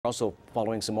Also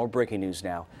following some more breaking news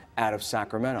now out of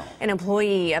Sacramento. An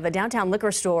employee of a downtown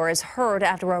liquor store is hurt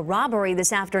after a robbery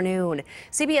this afternoon.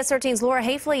 CBS 13's Laura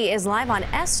Hafley is live on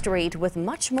S Street with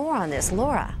much more on this.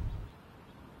 Laura.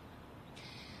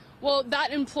 Well,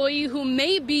 that employee, who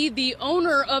may be the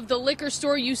owner of the liquor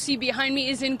store you see behind me,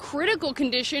 is in critical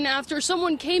condition after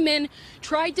someone came in,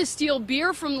 tried to steal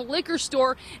beer from the liquor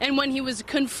store, and when he was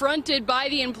confronted by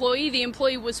the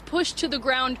employee was pushed to the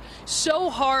ground so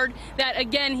hard that,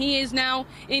 again, he is now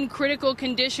in critical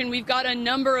condition. We've got a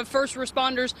number of first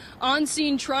responders on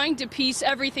scene trying to piece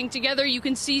everything together. You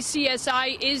can see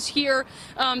CSI is here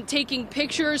taking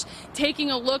pictures, taking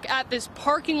a look at this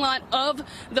parking lot of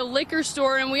the liquor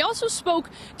store, and we also spoke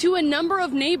to a number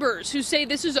of neighbors who say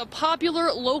this is a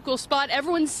popular local spot.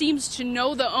 Everyone seems to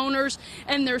know the owners,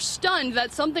 and they're stunned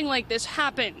that something like this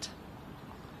happened.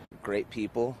 Great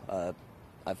people.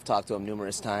 I've talked to them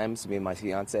numerous times. Me and my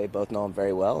fiance both know them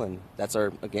very well, and that's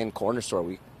our, again, corner store.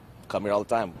 We come here all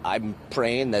the time. I'm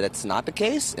praying that it's not the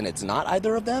case and it's not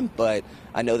either of them, but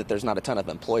I know that there's not a ton of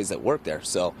employees that work there,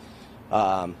 so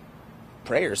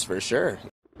prayers for sure.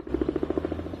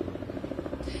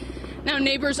 Now,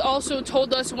 neighbors also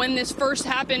told us when this first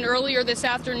happened earlier this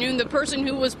afternoon, the person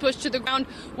who was pushed to the ground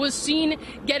was seen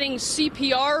getting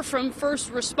CPR from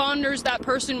first responders. That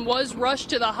person was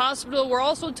rushed to the hospital. We're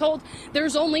also told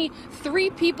there's only 3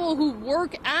 people who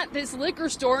work at this liquor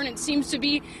store, and it seems to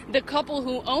be the couple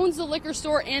who owns the liquor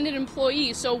store and an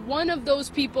employee. So one of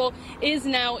those people is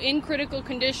now in critical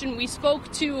condition. We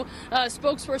spoke to a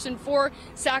spokesperson for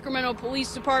Sacramento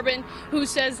Police Department who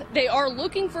says they are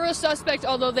looking for a suspect,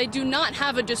 although they do not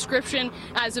have a description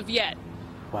as of yet.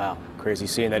 Wow, crazy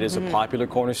scene. That is a popular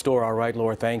corner store. All right,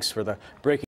 Laura, thanks for the breaking.